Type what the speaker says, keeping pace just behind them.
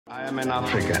I am an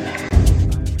African.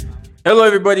 Hello,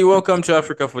 everybody. Welcome to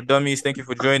Africa for Dummies. Thank you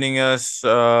for joining us.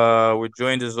 We're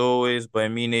joined as always by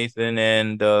me, Nathan,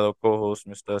 and co-host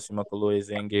Mr. Simakoloe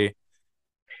Zenge.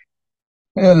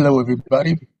 Hello,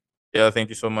 everybody. Yeah, thank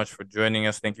you so much for joining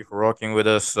us. Thank you for rocking with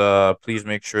us. Please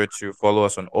make sure to follow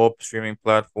us on all streaming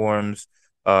platforms,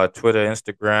 Twitter,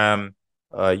 Instagram,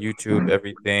 YouTube,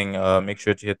 everything. Make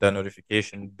sure to hit that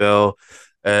notification bell,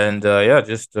 and yeah,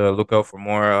 just look out for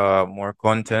more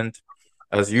content.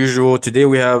 As usual, today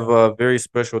we have a very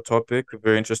special topic, a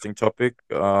very interesting topic.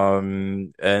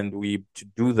 And we to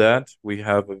do that, we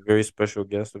have a very special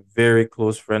guest, a very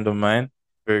close friend of mine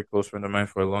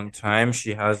for a long time.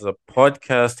 She has a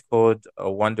podcast called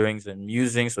Wanderings and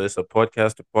Musings. So it's a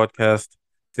podcast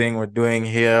thing we're doing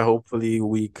here. Hopefully,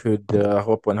 we could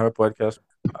hop on her podcast.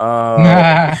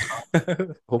 Uh,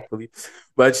 hopefully,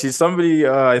 but she's somebody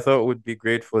I thought would be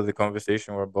great for the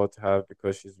conversation we're about to have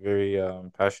because she's very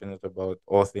passionate about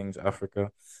all things Africa.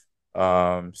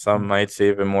 Some might say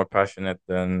even more passionate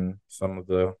than some of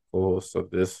the co-hosts of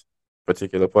this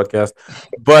particular podcast.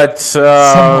 But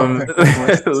Some of the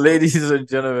co-hosts. ladies and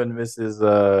gentlemen, Mrs.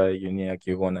 Unia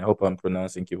Kivona. I hope I'm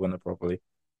pronouncing Kivona properly.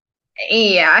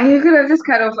 Yeah, you could have just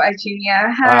cut off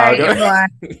Achunia. Ah, Hi, everyone.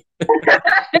 okay.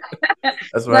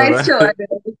 That's my Nice bad. to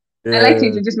I like to Yeah,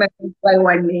 introduce myself by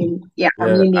one name. Yeah, I'm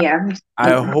yeah. Unia.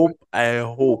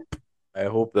 I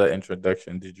hope that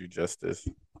introduction did you justice.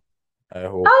 I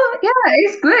hope. Oh, yeah,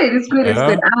 it's good. It's good. It's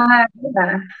good.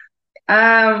 Yeah.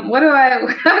 Yeah. What do I?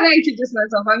 How do I introduce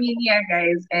myself? I'm Unia,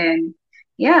 guys, and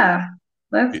yeah,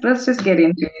 let's just get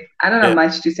into it. I don't have Yeah.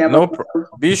 much to say about No.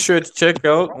 myself. Be sure to check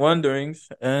out Wanderings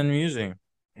and Musing.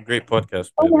 Great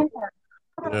podcast, by the way.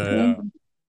 Oh, yeah. Yeah.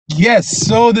 Yes,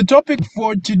 so the topic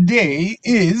for today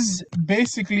is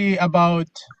basically about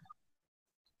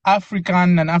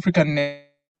African and African.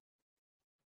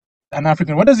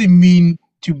 What does it mean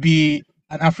to be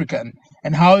an African?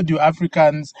 And how do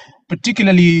Africans,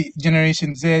 particularly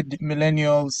Generation Z,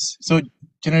 millennials, so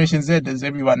Generation Z is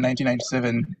everyone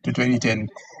 1997 to 2010.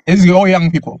 This is all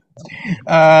young people.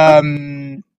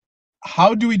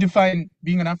 How do we define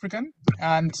being an African?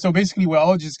 And so basically, we're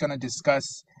all just going to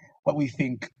discuss what we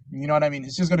think. You know what I mean?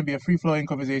 It's just going to be a free flowing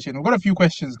conversation. We've got a few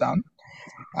questions down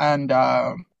and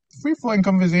free flowing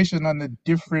conversation on the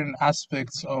different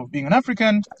aspects of being an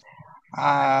African.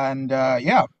 And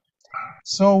yeah.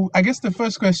 So I guess the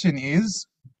first question is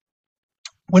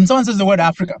when someone says the word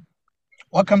Africa,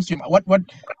 what comes to your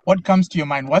mind? What comes to your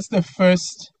mind? What's the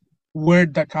first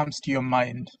word that comes to your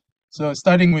mind? So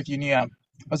starting with Unia,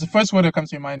 what's the first word that comes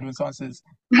to your mind when someone says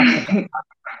Africa?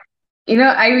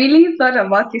 I really thought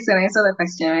about this when I saw the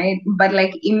question, right? But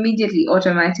like immediately,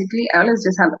 automatically, I always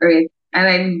just have Earth. And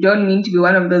I don't mean to be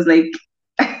one of those like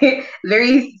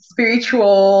very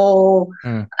spiritual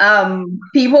Mm.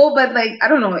 people, but like I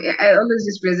don't know, I always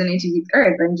just resonated with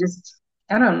Earth and just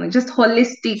I don't know, just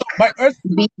holistic By Earth,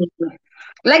 being.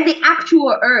 Like the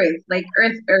actual Earth, like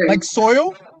Earth. like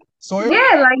soil? Soil?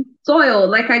 Yeah, like soil.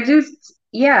 Like I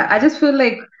just feel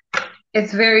like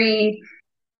it's very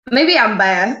maybe I'm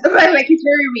biased, but like it's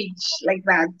very rich like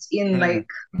that in Mm. like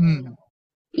Hmm.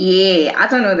 yeah, I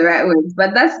don't know the right words,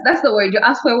 but that's the word. You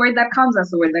ask for a word that comes,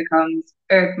 that's the word that comes.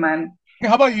 Earth man. Okay,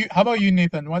 how about you? How about you,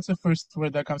 Nathan? What's the first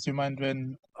word that comes to your mind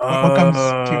when what comes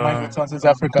to your mind when Uh, someone says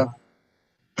Africa?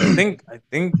 I think, I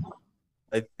think,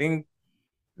 I think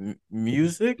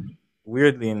music.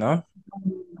 Weirdly enough,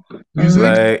 Music? Mm.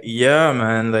 like yeah,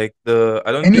 man. Like the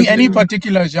I don't think Any Mm.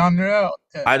 particular genre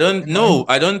I don't in mind? know.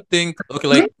 I don't think okay,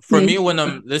 like for me Maybe. when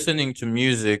I'm listening to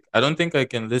music, I don't think I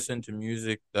can listen to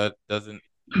music that doesn't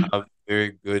have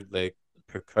very good like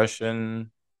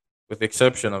percussion with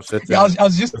exception of Yeah, certain I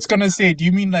was just gonna say, do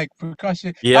you mean like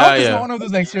percussion? I yeah, hope it's not yeah. one of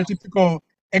those like stereotypical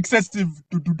excessive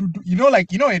you know, like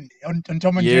on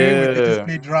Tom and Jerry where they just Yeah.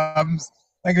 play drums,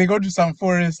 like they go to some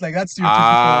forest, like that's stereotypical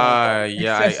Ah,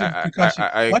 yeah, excessive percussion.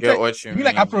 I What's get that? what you You mean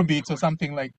like mean. Afrobeats or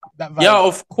something like that Yeah, vibe?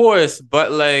 of course,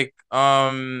 but like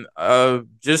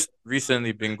just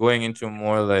recently been going into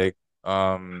more like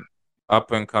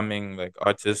up and coming like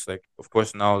artists like of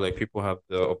course now like people have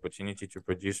the opportunity to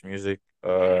produce music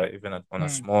even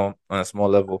Hmm. on a small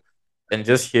level and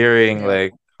just hearing Yeah.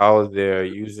 like how they're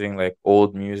using like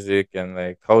old music and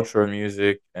like cultural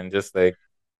music and just like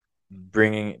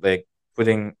bringing like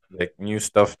putting like new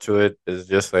stuff to it is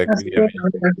just like That's really good.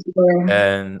 amazing That's good.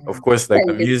 and of Mm. course like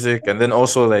the music and then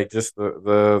also like just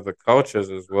the cultures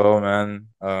as well, man.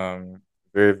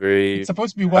 Very It's very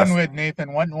supposed to be one fast. word, Nathan.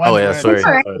 Oh One yeah, word. It's sorry, all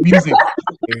So right. sorry. music,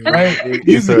 right?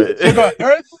 Music. Sorry. So we got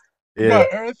Earth, Yeah,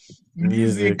 music.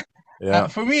 music. Yeah.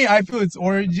 For me, I feel it's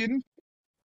origin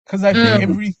because I feel Mm,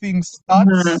 everything mhm,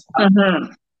 starts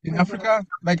mhm. in Africa.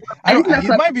 Like I I don't. think that's It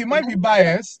what. might be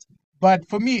biased, but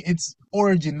for me, it's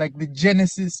origin, like the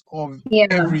genesis of Yeah,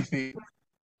 everything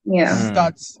yeah, Mm.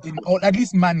 starts in, or at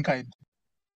least mankind.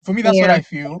 For me, that's what yeah. I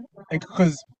feel. Like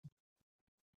because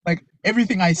like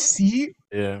everything I see,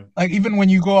 Yeah. like even when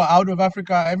you go out of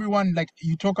Africa, everyone like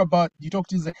you talk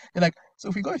to, they're like, so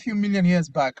if we go a few million years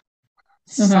back,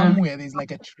 Mm-hmm. somewhere there's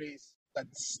like a trace that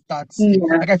starts in,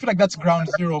 Yeah. like I feel like that's ground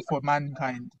zero for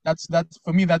mankind. That's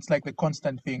for me, that's like the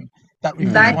constant thing. That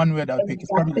if there's That's Mm. one word I'll pick,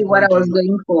 it's probably exactly like what I was origin.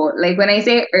 going for. Like when I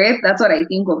say Earth, that's what I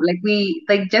think of.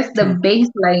 Like just the True.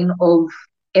 baseline of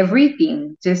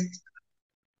everything, just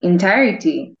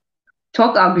entirety.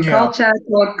 Talk Yeah. agriculture,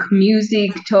 talk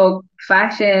music, talk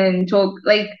fashion, talk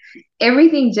like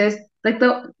everything. Just like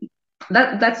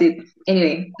that's it.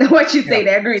 Anyway, what you Yeah. said,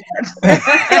 I agree with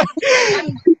that.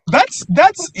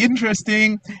 That's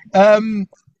interesting.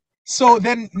 So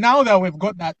then now that we've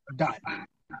got that done,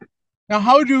 now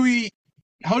how do we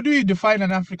define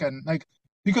an African? Like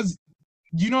because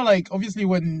like obviously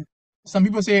when some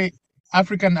people say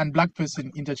African and black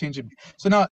person interchangeably. So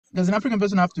now does an African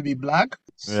person have to be black?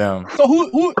 Yeah. So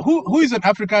who is an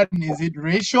African? Is it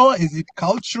racial? Is it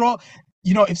cultural?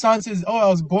 If someone says, "Oh, I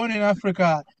was born in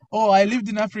Africa," "Oh, I lived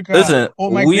in Africa," Listen,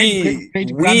 or "My great great we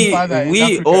great we grandfather is we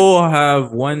African." all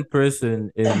have one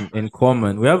person in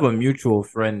common. We have a mutual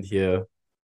friend here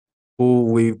who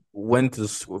we went to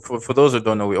for those who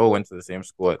don't know, we all went to the same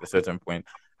school at a certain point.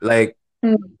 Like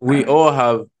we all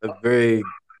have a very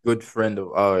good friend of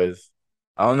ours.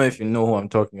 I don't know if you know who I'm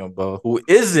talking about,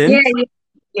 Yeah, yeah,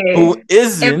 yeah. who A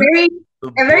isn't very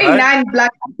the a very black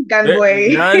non-black African boy.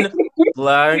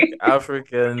 non-black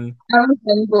African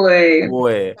African boy.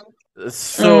 boy.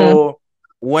 Mm. So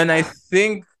when I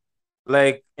think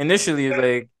like initially,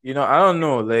 like, I don't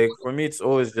know, like for me it's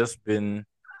always just been,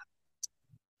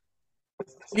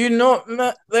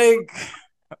 like,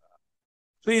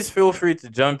 please feel free to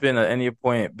jump in at any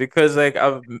point because like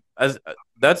I've as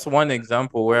that's one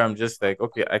example where I'm just like,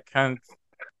 okay,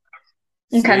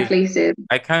 You can't say place it.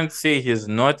 I can't say he's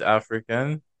not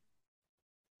African,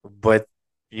 but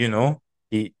you know,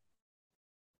 he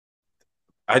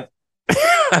I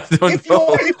I don't If you're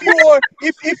know.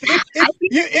 if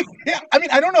you if yeah, I mean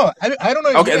I don't know. I don't know.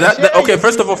 You Okay, can share okay. your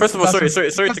First of all, experience sorry, with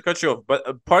sorry, sorry because to cut you off, but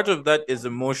a part of that is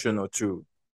emotional too.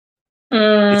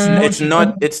 Mm.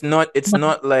 emotional. It's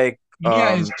not like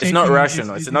Junia is it's not checking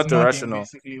rational. is It's not nodding irrational.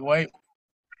 basically. Why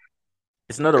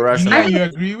It's not Junia, I irrational. you think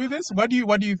agree with this? What do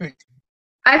you think?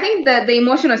 I think that the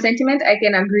emotional sentiment I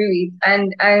can agree with,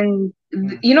 and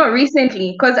Hmm.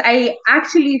 recently, because I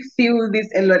actually feel this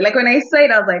a lot. Like when I saw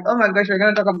it, I was like, oh my gosh, we're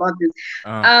gonna talk about this.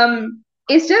 Uh,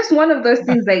 It's just one of those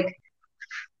things. Like,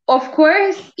 of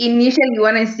course, initially you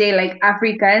want to say like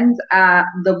Africans are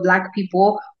the black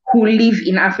people who live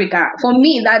in Africa. For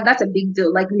me, that's a big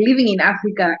deal. Like living in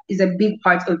Africa is a big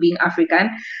part of being African.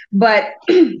 But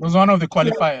It was one of the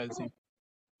qualifiers. Yeah.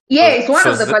 yeah, it's one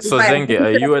of the so qualifiers. Zenge,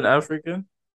 are you an African?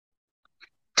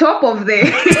 Top of the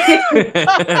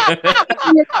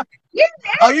yeah,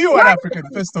 Are you an why African,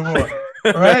 first of all?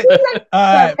 Right?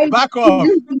 that I Back off.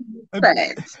 but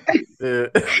Yeah.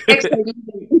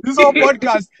 This whole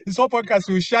podcast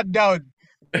will shut down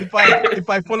if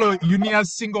I follow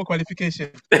Unia's single qualification.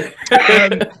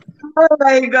 Um, oh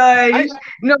my gosh. I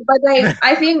No, but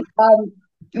I think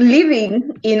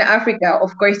living in Africa,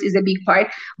 of course, is a big part,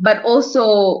 but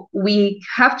also we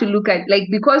have to look at like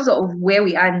because of where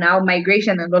we are now,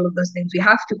 migration and all of those things, we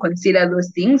have to consider those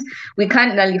things. We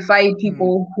can't nullify hmm,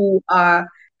 people who are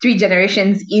three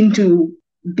generations into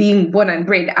being born and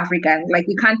bred African. Like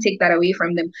we can't take that away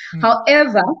from them. hmm.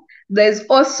 However, there's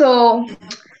also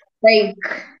like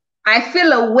I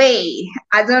feel a way.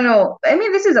 I don't know. I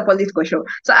mean, this is a political show,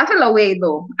 so I feel a way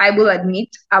though. I will admit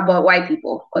about white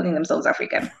people calling themselves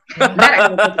African. That I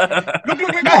will. Look.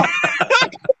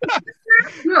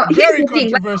 No, here's Very the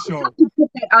thing. Like, I controversial. have to put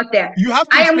that out there. You have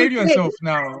to I am explain yourself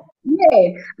now. yeah,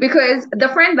 because the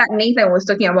friend that Nathan was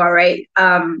talking about, right?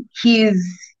 He's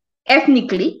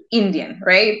ethnically Indian,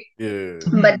 right? Yeah.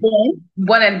 But Hmm. then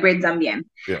born and bred Zambian.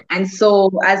 Yeah. And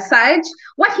so, as such,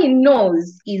 what he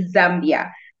knows is Zambia.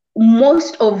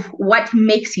 Most of what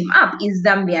makes him up is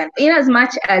Zambian, in as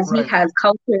much as he Right. has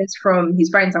cultures from his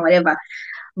parents and whatever.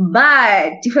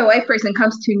 But if a white person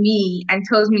comes to me and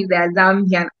tells me they're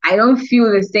Zambian, I don't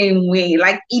feel the same way.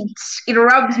 Like it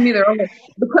rubs me the wrong way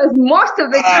because most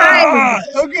of the time,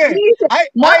 Okay.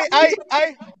 most of the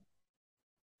I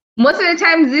most of the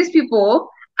times these people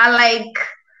are like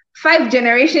 5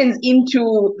 generations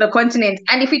into the continent,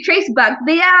 and if we trace back,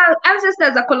 their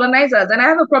ancestors are colonizers, and I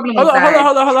have a problem Hold with on, hold on, that.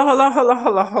 hold on, hold on, hold on, hold on,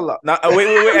 hold on, hold on. Now, wait.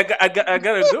 I got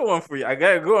a good one for you. I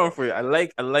got a good one for you. I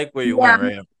like where you Yeah, went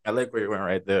right now. I like where you went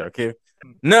right there. Okay.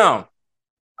 Now,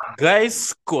 Guy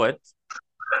Scott.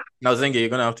 Now, Zengi, you're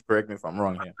gonna have to correct me if I'm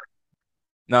wrong here.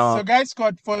 Now, So Guy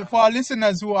Scott, for our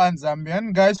listeners who aren't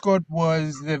Zambian, Guy Scott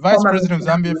was the vice president of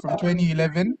Zambia from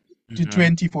 2011 to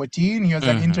 2014. He was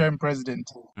an interim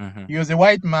president. He was a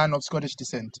white man of Scottish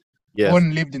descent. yes. Born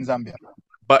and lived in Zambia.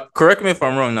 But correct me if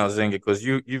I'm wrong now, Zengi, because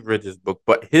you've read his book.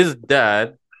 But his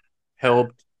dad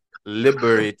helped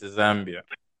liberate Zambia.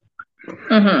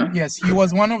 Yes, he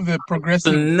was one of the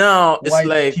progressive So now it's white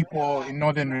like people in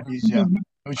northern Rhodesia,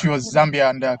 which was Zambia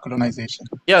under colonization.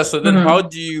 yeah. So then, how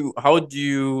do you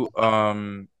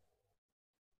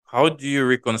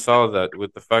reconcile that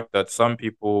with the fact that some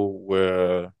people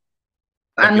were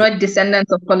are not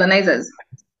descendants of colonizers?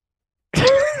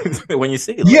 When you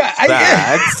say it like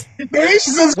that,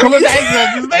 racist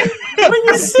colonizers. When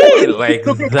you say it like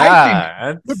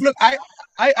that,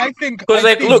 I think because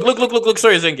like look,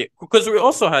 sorry, Zengi, because we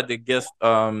also had the guest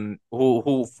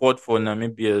who fought for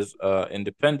Namibia's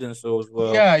independence as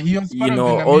well. Yeah, he was part of the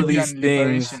Namibian all these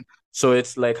things. liberation. So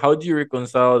it's like, how do you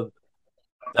reconcile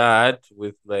that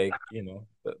with like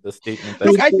the statement that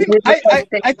look,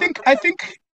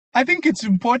 I think it's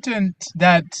important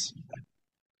that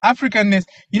Africanness,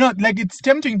 like it's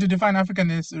tempting to define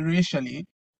Africanness racially,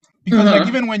 because like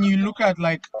even when you look at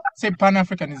like say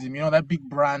Pan-Africanism, that big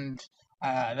brand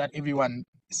that everyone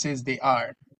says they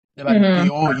are, like they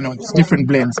all it's different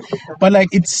blends, but like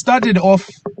it started off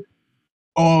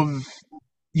of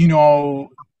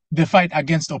the fight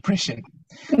against oppression.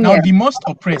 Now the most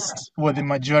oppressed were the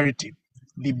majority,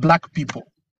 the black people,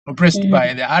 oppressed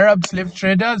by the Arab slave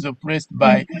traders, oppressed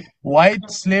by white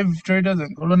slave traders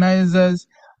and colonizers.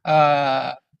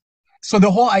 So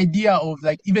the whole idea of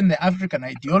like even the African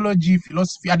ideology,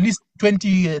 philosophy, at least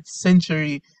 20th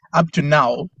century up to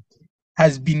now,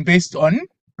 has been based on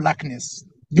blackness.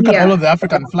 Look at all of the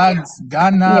African flags.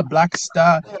 Ghana, Black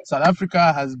Star. South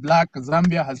Africa has black.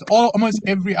 Zambia has almost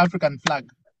every African flag.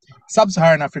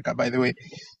 Sub-Saharan Africa, by the way.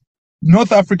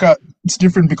 North Africa, it's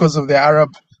different because of the Arab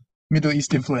Middle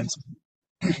East influence.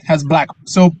 Has black.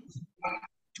 So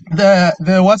the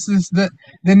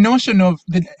notion of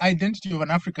the identity of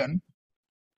an African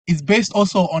is based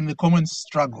also on the common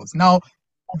struggles. Now,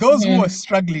 those who were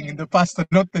struggling in the past are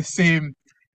not the same.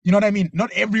 You know what I mean?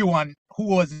 Not everyone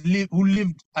who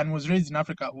lived and was raised in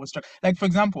Africa was struggling. Like, for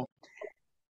example,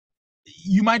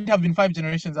 you might have been 5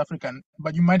 generations African,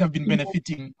 but you might have been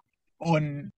benefiting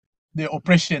on the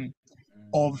oppression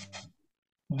of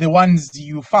the ones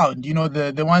you found.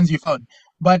 The ones you found.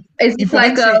 But it's if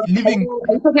like living,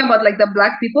 are you talking about like the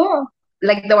black people?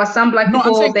 Like there were some black people.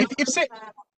 I'm saying if say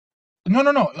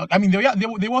no. I mean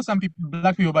there were some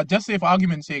black people, but just say for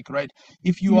argument's sake, right?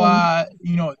 If you are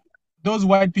those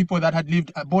white people that had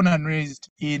lived born and raised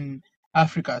in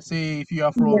Africa, say if you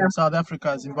are from South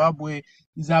Africa, Zimbabwe,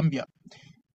 Zambia,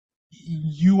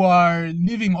 you are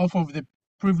living off of the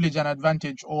privilege and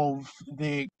advantage of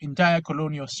the entire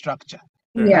colonial structure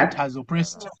that has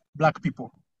oppressed black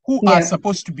people who are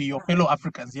supposed to be your fellow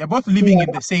Africans. You're both living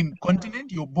in the same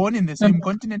continent, you're born in the same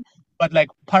continent, but like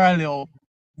parallel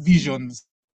visions.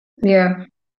 Yeah.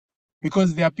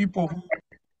 Because there are people who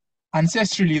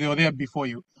ancestrally they were there before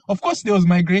you. Of course, there was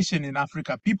migration in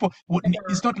Africa. People,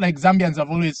 it's not like Zambians have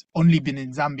always only been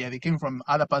in Zambia. They came from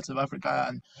other parts of Africa,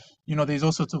 and there's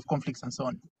all sorts of conflicts and so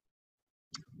on.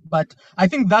 But I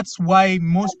think that's why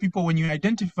most people, when you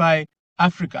identify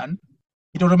African,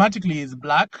 it automatically is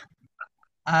black,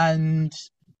 and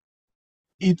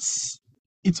it's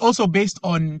also based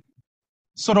on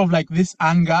sort of like this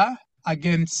anger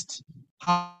against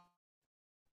how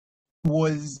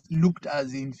was looked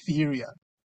as inferior.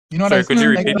 You know what I'm saying? Could you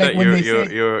repeat that?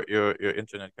 Your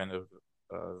internet kind of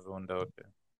zoned out there.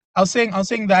 I was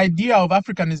saying the idea of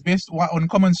African is based on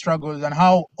common struggles, and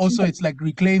how also it's like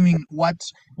reclaiming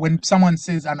when someone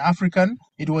says an African,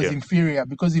 it was inferior,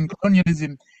 because in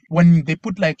colonialism, when they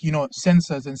put like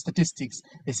census and statistics,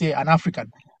 they say an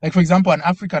African. Like for example, an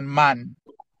African man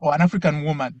or an African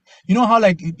woman. You know how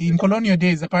like in colonial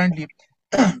days, apparently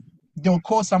they'll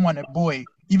call someone a boy,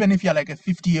 even if you're like a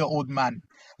 50-year-old man.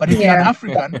 But if you're an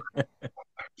African,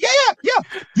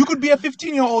 you could be a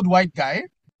 15-year-old white guy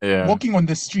walking on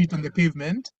the street, on the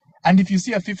pavement, and if you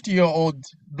see a 50-year-old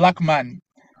black man,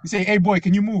 you say, "Hey boy,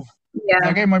 can you move?"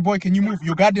 Like, "Hey my boy, can you move?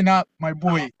 You're gardener, my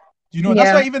boy."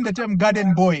 That's why even the term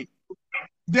garden boy,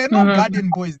 they're not garden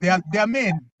boys, they are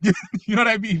men. You know what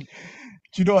I mean?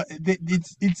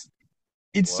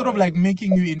 It's sort of like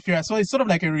making you inferior. So it's sort of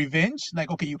like a revenge, like,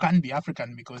 okay, you can't be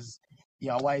African because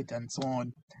you're white and so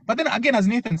on. But then again, as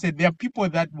Nathan said, there are people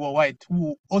that were white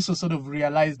who also sort of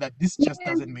realize that this just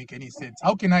doesn't make any sense.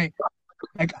 How can I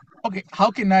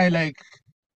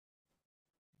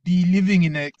be living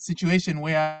in a situation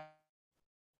where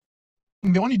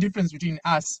the only difference between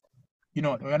us,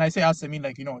 when I say us, I mean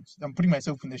like, I'm putting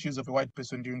myself in the shoes of a white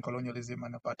person during colonialism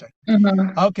and apartheid.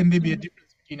 Mhm. How can there be a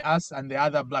difference between us and the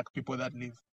other black people that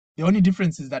live? The only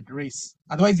difference is that race.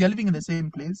 Otherwise, you're living in the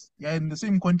same place, you're in the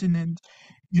same continent.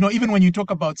 Even when you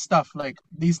talk about stuff like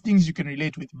these things you can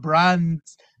relate with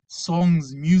brands,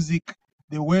 songs, music,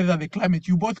 the weather, the climate,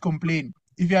 you both complain.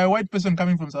 If you're a white person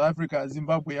coming from South Africa,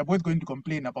 Zimbabwe, you're both going to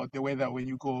complain about the weather when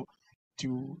you go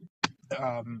to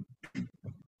um,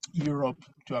 Europe,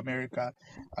 to America,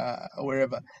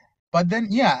 wherever. But then,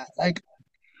 yeah, like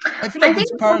I feel I like think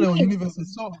it's parallel something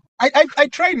universes. So I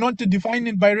try not to define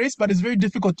it by race, but it's very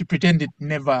difficult to pretend it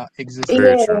never existed.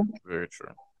 Very yeah. true. Very true.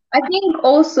 I think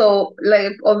also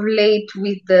like of late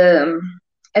with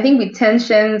I think with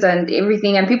tensions and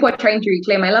everything, and people are trying to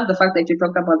reclaim. I love the fact that you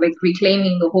talked about like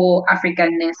reclaiming the whole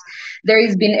Africanness. There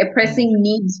has been a Mm, pressing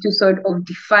need to sort of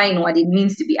define what it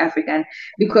means to be African.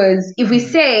 Because if we mm,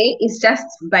 say it's just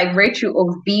by virtue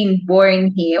of being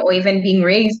born here or even being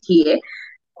raised here,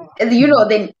 mm,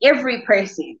 then every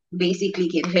person basically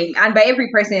can claim. And by every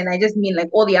person, I just mean like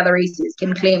all the other races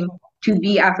can claim to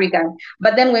be African.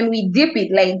 But then when we dip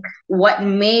it, like what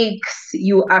makes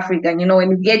you African, when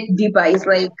you get deeper, it's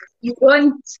like you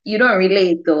don't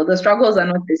relate though. The struggles are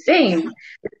not the same.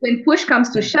 When push comes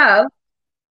to mm. shove,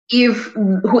 if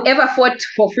whoever fought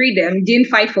for freedom didn't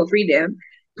fight for freedom,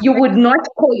 you would not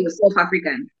call yourself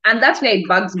African. And that's where it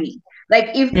bugs me. Like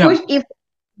Yeah, if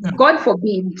yeah. God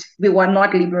forbid we were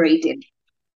not liberated,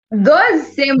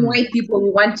 those same Mm. white people we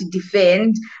want to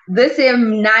defend, the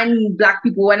same non-black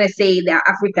people want to say they're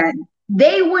African,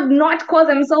 they would not call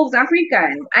themselves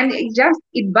African. And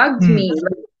it bugs Mm. me.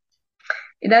 Like,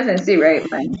 it doesn't sit right,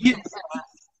 man.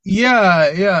 Yeah.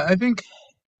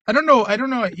 I don't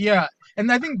know. Yeah,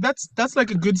 and I think that's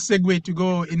like a good segue to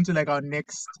go into like our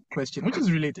next question, which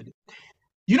is related.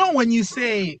 When you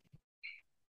say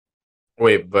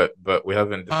Wait, but we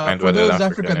haven't defined for what an those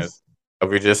African is. Africans,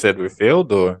 Have we just said we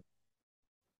failed, or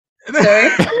Sorry.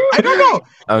 I don't know.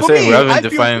 I'm For saying we me, haven't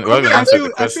defined, we for me, haven't I answered the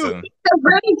feel, question. The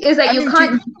verdict is that I you mean,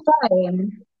 can't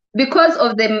define because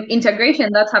of the integration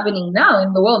that's happening now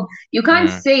in the world. You can't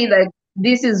Mm. say that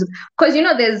this is because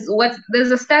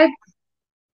there's a stat.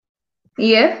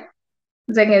 Yeah,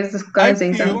 it's like I was just I gonna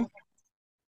say something. feel,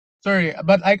 sorry,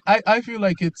 but I feel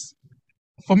like it's,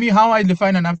 for me, how I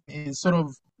define an African is sort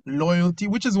of loyalty,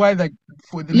 which is why, like,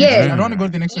 for the next, Yes, I don't want to go to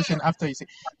Mm. the next question after you say,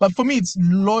 but for me, it's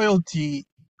loyalty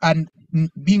and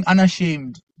being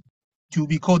unashamed to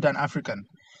be called an African.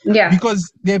 yeah.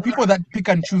 Because there are people that pick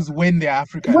and choose when they're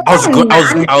African. I was When go- I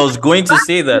was Like, I was going to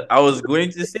say that. I was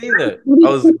going to say that. I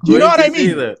was you know going what to I say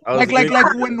mean? that. I was Like going to say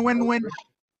that. when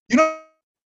you know,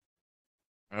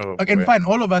 Oh like, and boy. fine,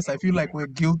 all of us, I feel like we're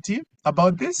guilty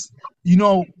about this,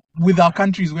 with our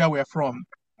countries where we're from,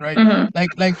 right? Mhm.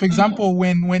 Like for example,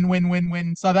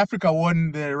 when South Africa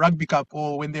won the Rugby Cup,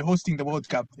 or when they're hosting the World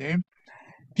Cup,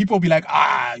 people be like,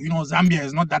 Zambia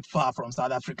is not that far from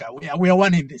South Africa. We are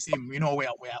one in the same. We're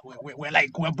Me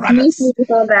brothers. too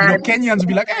with all that. Kenyans will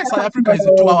be like, South Africa is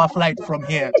a 2 hour flight from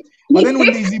here. But then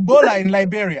when there's Ebola in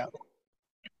Liberia,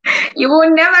 You will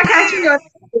never catch me on.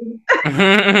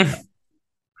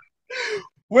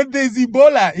 when there's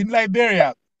Ebola in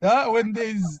Liberia, when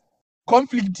there's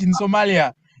conflict in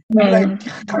Somalia, you'll be like,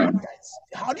 Hmm. come on, guys.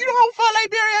 How do you know how far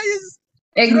Liberia is?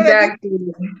 You know what I mean? Exactly.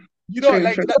 True,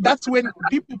 Like true. that's when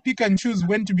people pick and choose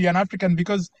when to be an African,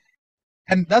 because,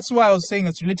 and that's why I was saying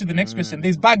it's related to the next question.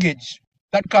 There's Mm. baggage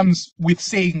that comes with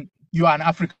saying you are an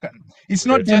African. It's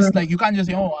not Very true. just like, you can't just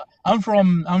say, oh, I'm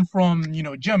from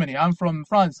Germany, I'm from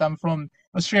France, I'm from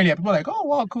Australia. People are like, oh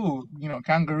wow, cool,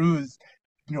 kangaroos,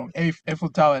 Eiffel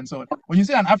Tower and so on. When you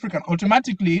say an African,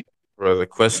 automatically Bro, the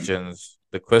questions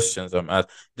I'm asked.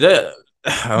 I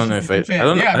don't know if it I depends.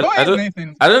 don't know Yeah, go I ahead, don't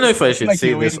Nathan. I don't know if I I feel should like say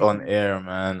you're this waiting on for it. air,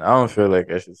 man. I don't feel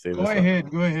like I should say Go this on ahead,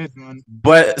 air. go ahead, man.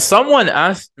 But someone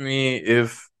asked me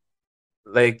if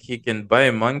like he can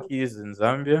buy monkeys in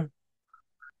Zambia.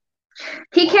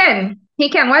 He can. He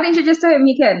can. Why didn't you just tell him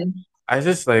he can? I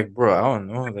just like, bro, I don't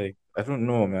know. Like, I don't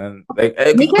know, man. Like,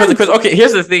 He because can. okay,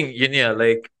 here's the thing, Yunia.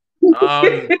 Like,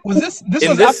 um, This in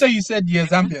was this after you said you're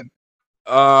Zambian.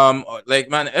 like,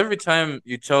 man, every time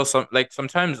you tell like,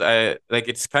 sometimes I like,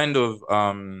 it's kind of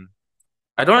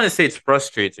I don't want to say it's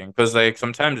frustrating, because like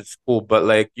sometimes it's cool, but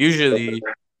like usually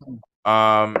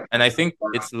and I think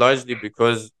it's largely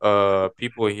because some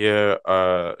people here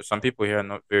are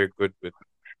not very good with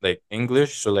like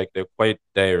English, so like they're quite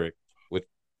direct with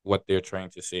what they're trying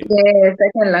to say. Yeah,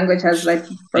 second language has like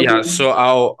Yeah, problems. so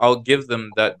I'll give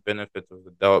them that benefit of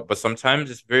the doubt, but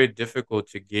sometimes it's very difficult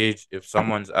to gauge if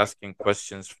someone's asking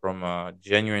questions from a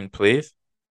genuine place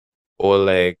or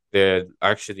like they're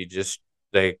actually just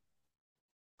like,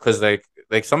 because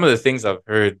like some of the things I've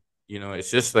heard,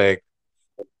 it's just like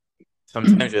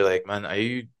sometimes you're like, man, are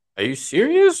you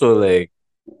serious, or like,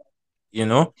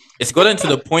 it's gotten to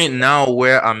the point now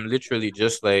where I'm literally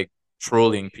just like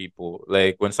trolling people.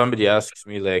 Like when somebody asks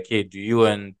me, like, hey, do you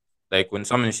and like when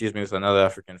somebody sees me with another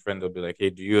African friend, they'll be like, hey,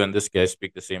 do you and this guy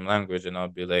speak the same language? And I'll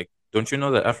be like, don't you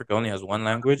know that Africa only has one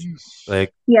language?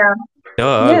 Like, Yeah, yeah,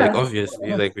 like yeah.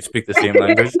 obviously, like we speak the same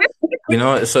language.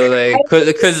 So like,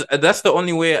 cause that's the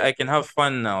only way I can have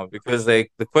fun now, because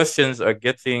like the questions are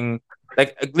getting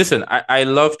like, listen, I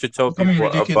love to tell Becoming people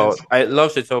ridiculous.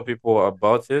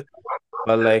 about it,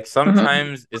 but like Mhm.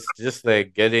 sometimes it's just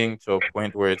like getting to a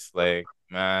point where it's like,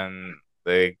 man,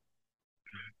 like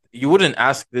you wouldn't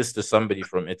ask this to somebody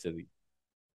from Italy.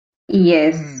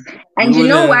 Yes. Mm. You And you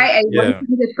know wouldn't, why I yeah,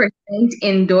 100%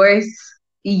 endorse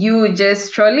you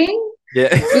just trolling? yeah.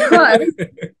 Because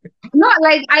not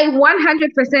like I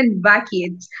 100% back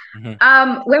it.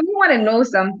 Mhm. When we want to know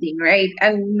something, right?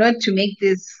 And not to make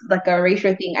this like a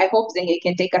racial thing, I hope Zenga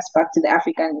can take us back to the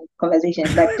African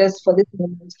conversation, but just for this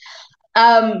moment,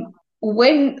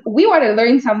 when we want to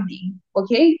learn something,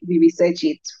 okay, we research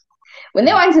it. When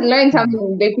they Mhm. want to learn Mm.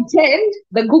 something, they pretend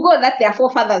the Google that their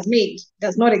forefathers made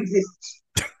does not exist.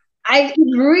 I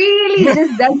really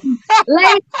just doesn't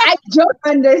like. I don't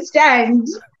understand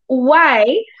why.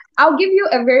 I'll give you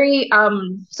a very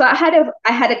So I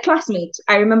had a classmate.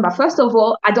 I remember. First of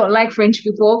all, I don't like French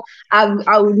people. I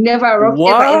will never rock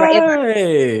ever ever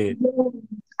ever. Why?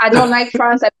 I don't like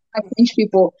France. I don't like French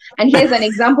people. And here's an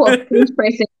example of a French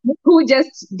person who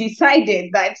just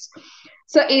decided that.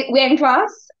 So we're in class,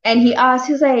 and he Mhm. asked,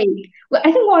 he's like, well,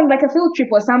 I think we're on like a field trip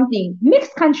or something.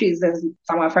 Mixed countries. There's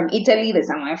someone from Italy, there's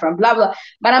someone from blah blah.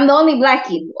 But I'm the only black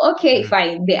kid. Okay, Mhm.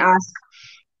 fine. They ask,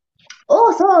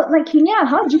 oh, so like Kenya,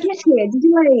 how did you get here? Did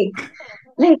you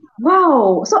like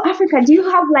wow? So Africa, do you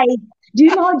have like do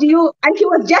you know? Do you? And he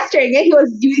was gesturing, and he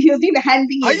was doing the hand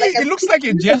thing, like a It looks like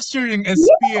you're gesturing a yeah,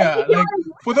 spear. he Like was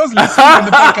for those listening on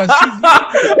the podcast, she's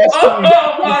literally gesturing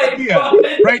Oh a my spear god!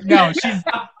 right now. She's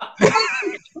do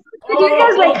you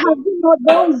guys like have Oh. you know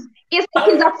those? It's like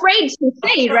he's afraid to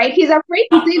say it, right? He's afraid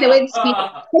to say the word spear.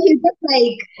 So he's just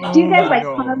like, do you guys oh like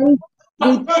no, hunt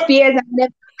with spears and then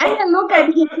look at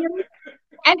him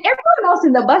and everyone else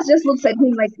in the bus just looks at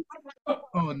him like,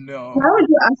 oh no. why would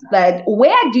you ask that?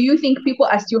 Where do you think people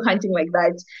are still hunting like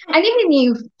that? And even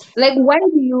if like why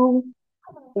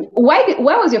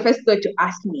was your first thought to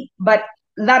ask me? But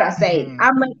that aside, Mm.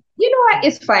 I'm like, you know what,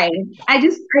 it's fine. I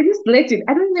just let it.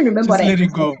 I don't even remember what Just I let it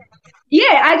answered. go.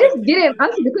 Yeah, I just didn't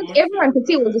answer because everyone could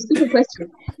see it was a stupid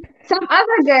question. Some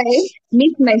other guy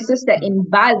meets my sister Mm. in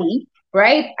Bali,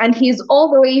 right? And he's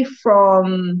all the way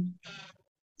from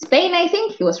Spain, I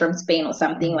think. He was from Spain or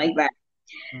something Mm. like that.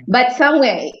 Mm. But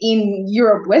somewhere in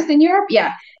Europe, Western Europe,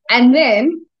 yeah. And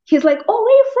then he's like, oh,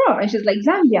 where are you from? And she's like,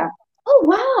 Zambia. Oh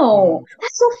wow, Mm.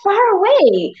 that's so far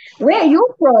away. Where are you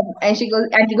from? And he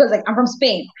goes like, I'm from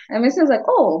Spain. And my sister's like,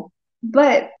 oh,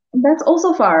 but that's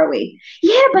also far away.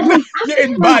 Yeah, but like You're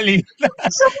in Africa Bali.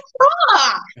 so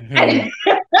far. And Mhm.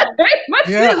 my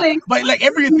sister's Yeah, like, but like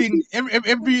everything,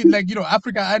 every like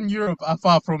Africa and Europe are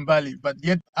far from Bali, but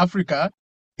yet Africa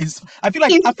is. I feel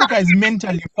like he's Africa is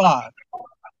mentally far.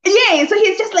 yeah. So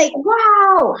he's just like,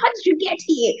 wow, how did you get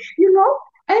here? You know?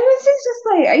 And it's just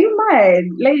like, are you mad?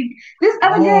 Like this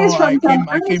other guy is Oh, from some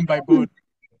I came by boat.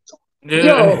 Yeah.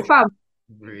 yo, fam,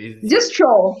 Crazy. just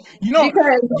troll. You know,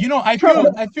 Because troll.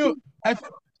 I.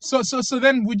 So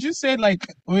then, would you say like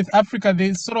with Africa,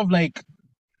 there's sort of like,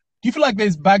 do you feel like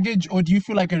there's baggage, or do you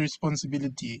feel like a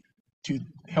responsibility to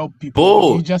help people, or do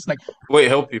you Both. just like Wait,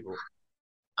 help people.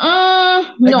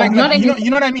 No, not exactly. you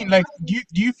know what I mean? Like, do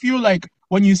you feel like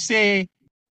when you say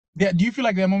do you feel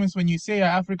like there are moments when you say you're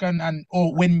African and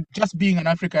or when just being an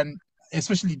African,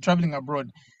 especially traveling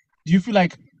abroad, do you feel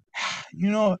like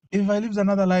if I lived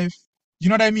another life, you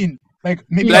know what I mean? Like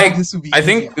maybe Yo, Like, this will be I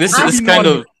easier. think this I, is Maybe no kind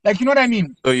one would of. like you know what I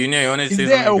mean? Oh, you want to Is say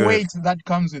there something? a Go ahead. weight that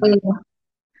comes with it? Or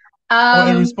a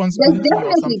there's responsibility or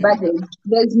definitely something like that? baggage.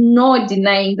 There's no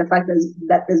denying the fact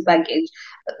that there's baggage.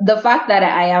 The fact that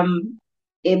I am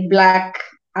a black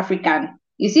African.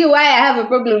 You see why I have a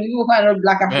problem with people who are not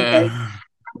black Africans?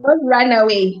 Not run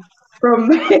away from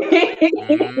like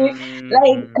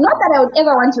not that I would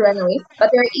ever want to run away, but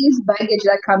there is baggage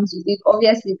that comes with it.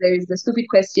 Obviously, there is the stupid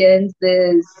questions,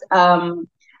 there's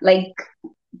like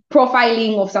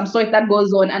profiling of some sort that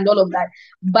goes on and all of that.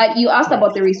 But you asked Mm.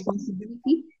 about the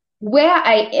responsibility. where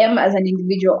I am as an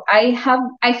individual,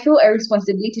 I feel a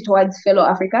responsibility towards fellow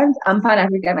Africans. I'm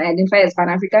Pan-African, I identify as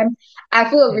Pan-African. I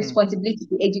feel a Mhm. responsibility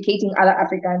to educating other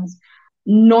Africans,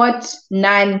 not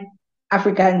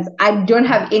non-Africans. I don't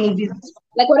have any business.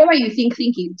 Like whatever you think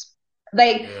it.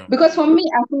 Like, Yeah. because for me,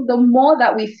 I feel the more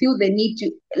that we feel the need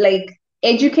to like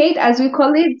educate, as we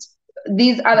call it,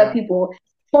 these other Yeah. people,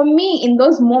 for me, in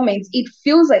those moments, it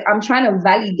feels like I'm trying to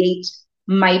validate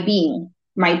my being,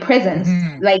 my presence.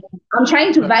 Mhm. Like I'm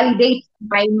trying to Yeah. validate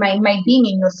my being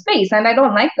in your space, and I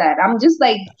don't like that. I'm just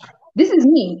like, this is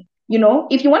me.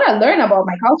 If you want to learn about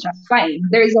my culture, fine.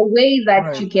 There is a way that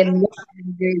Right. you can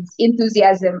learn. There's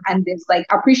enthusiasm and there's like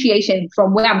appreciation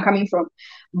from where I'm coming from.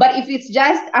 But if it's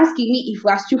just asking me if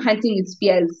we're still hunting with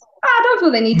spears, I don't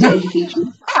feel the need to educate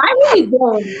you. I Yeah. really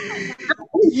don't.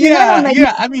 Yeah. Like,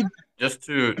 Yeah. I mean, Just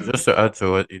to add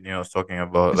to what was talking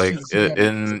about, it's like just yeah.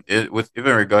 in it with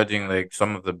even regarding like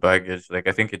some of the baggage, like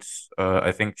I think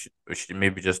she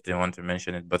maybe just didn't want to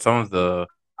mention it, but some of the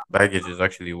baggage is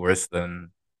actually worse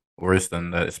than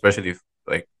that, especially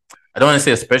like I don't want to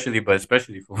say especially, but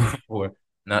especially for for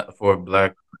not for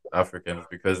Black Africans,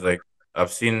 because like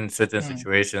I've seen certain Mm.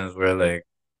 situations where like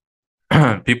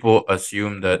people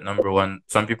assume that number one,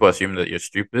 some people assume that you're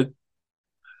stupid,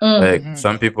 like mm, Mhm.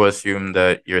 some people assume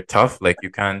that you're tough, like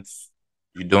you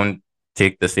don't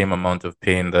take the same amount of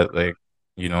pain that like,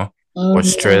 you know, or mm,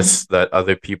 stress that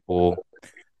other people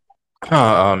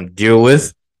deal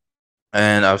with.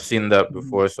 And I've seen that Mhm.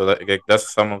 before. So that like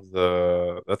that's some of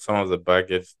the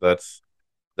baggage that's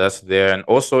there. And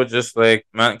also just like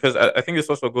man, because I think this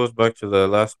also goes back to the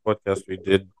last podcast we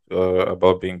did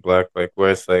about being black, like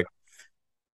where it's like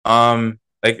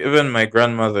even my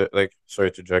grandmother, like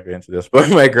sorry to drag her into this, but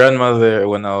my grandmother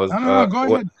No, no, no.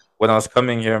 Go ahead. when I was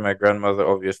coming here, my grandmother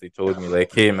obviously told me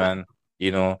like, hey man,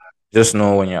 you know, just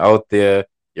know when you're out there,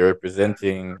 you're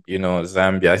representing,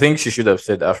 Zambia. I think she should have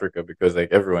said Africa because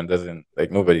like everyone doesn't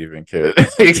like nobody even cares.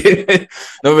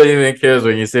 Nobody even cares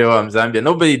when you say, oh, I'm Zambia.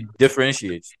 Nobody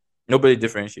differentiates.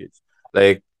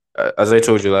 Like as I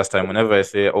told you last time, whenever I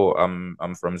say, oh,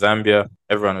 I'm from Zambia,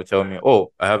 everyone will tell me,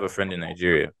 oh, I have a friend in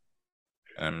Nigeria.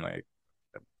 And I'm like,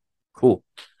 cool.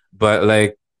 But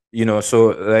like, so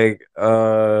like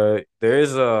there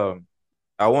is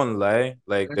I won't lie,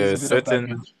 like There is a bit of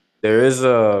baggage. there is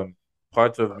a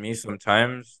part of me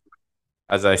sometimes,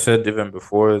 as I said even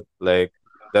before, like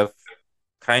that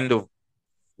kind of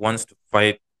wants to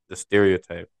fight the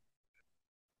stereotype.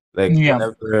 Like Yeah.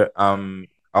 whenever I'm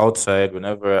outside,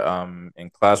 whenever I'm in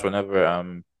class, whenever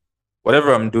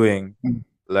whatever I'm doing, Mm.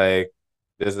 like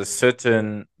there's a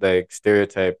certain like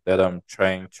stereotype that I'm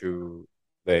trying to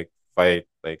like fight.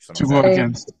 Like To go sometimes like,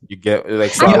 against. you get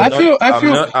like so I Yeah. think, I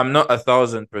feel. I'm not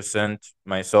 1,000%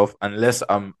 myself unless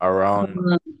I'm around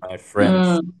mm, my mm,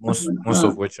 friends, most mm.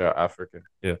 of which are African.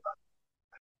 Yeah.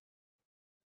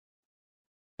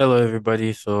 Hello,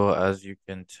 everybody. So, as you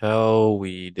can tell,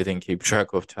 we didn't keep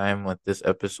track of time with this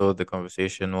episode. The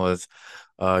conversation was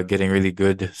getting really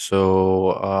good.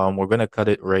 So, we're going to cut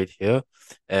it right here.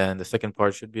 And the second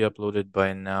part should be uploaded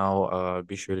by now.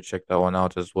 Be sure to check that one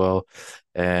out as well.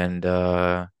 And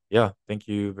yeah, thank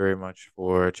you very much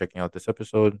for checking out this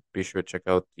episode. Be sure to check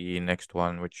out the next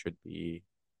one, which should be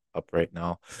up right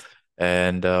now.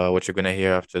 And what you're going to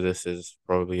hear after this is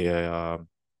probably a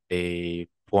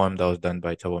poem that was done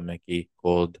by Thabo Mbeki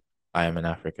called I Am an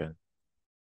African.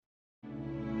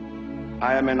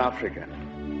 I am an African.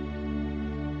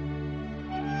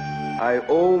 I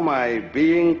owe my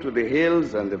being to the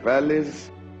hills and the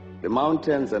valleys, the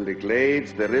mountains and the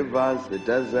glades, the rivers, the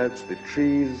deserts, the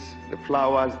trees, the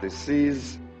flowers, the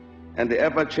seas, and the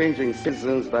ever-changing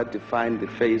seasons that define the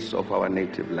face of our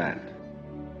native land.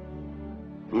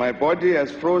 My body has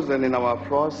frozen in our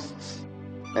frosts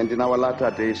and in our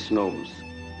latter-day snows.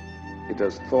 It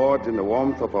has thawed in the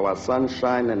warmth of our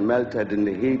sunshine and melted in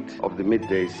the heat of the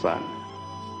midday sun.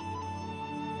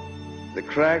 The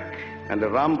crack and the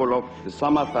rumble of the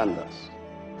summer thunders,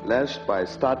 lashed by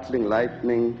startling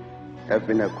lightning, have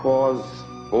been a cause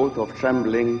both of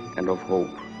trembling and of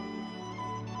hope.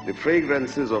 The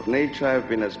fragrances of nature have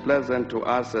been as pleasant to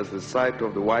us as the sight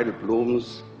of the wild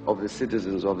blooms of the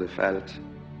citizens of the veldt.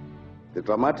 The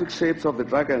dramatic shapes of the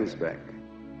Drakensberg,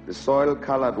 the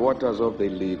soil-colored waters of the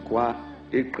Likwa,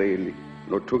 Iqeli,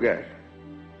 Notugel,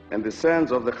 and the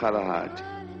sands of the Kalahari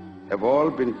have all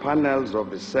been panels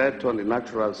of the set on the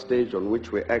natural stage on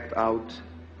which we act out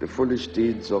the foolish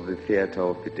deeds of the theater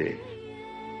of the day.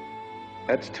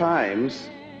 At times,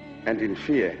 and in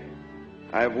fear,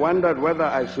 I have wondered whether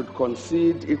I should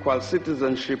concede equal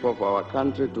citizenship of our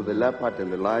country to the leopard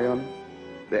and the lion,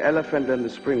 the elephant and the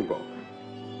springbok,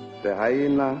 the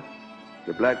hyena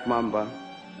the black mamba,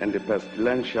 and the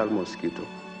pestilential mosquito.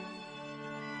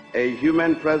 A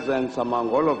human presence among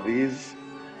all of these,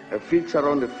 a feature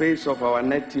on the face of our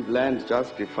native land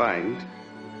just defined,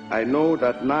 I know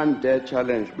that none dare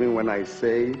challenge me when I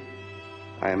say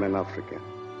I am an African.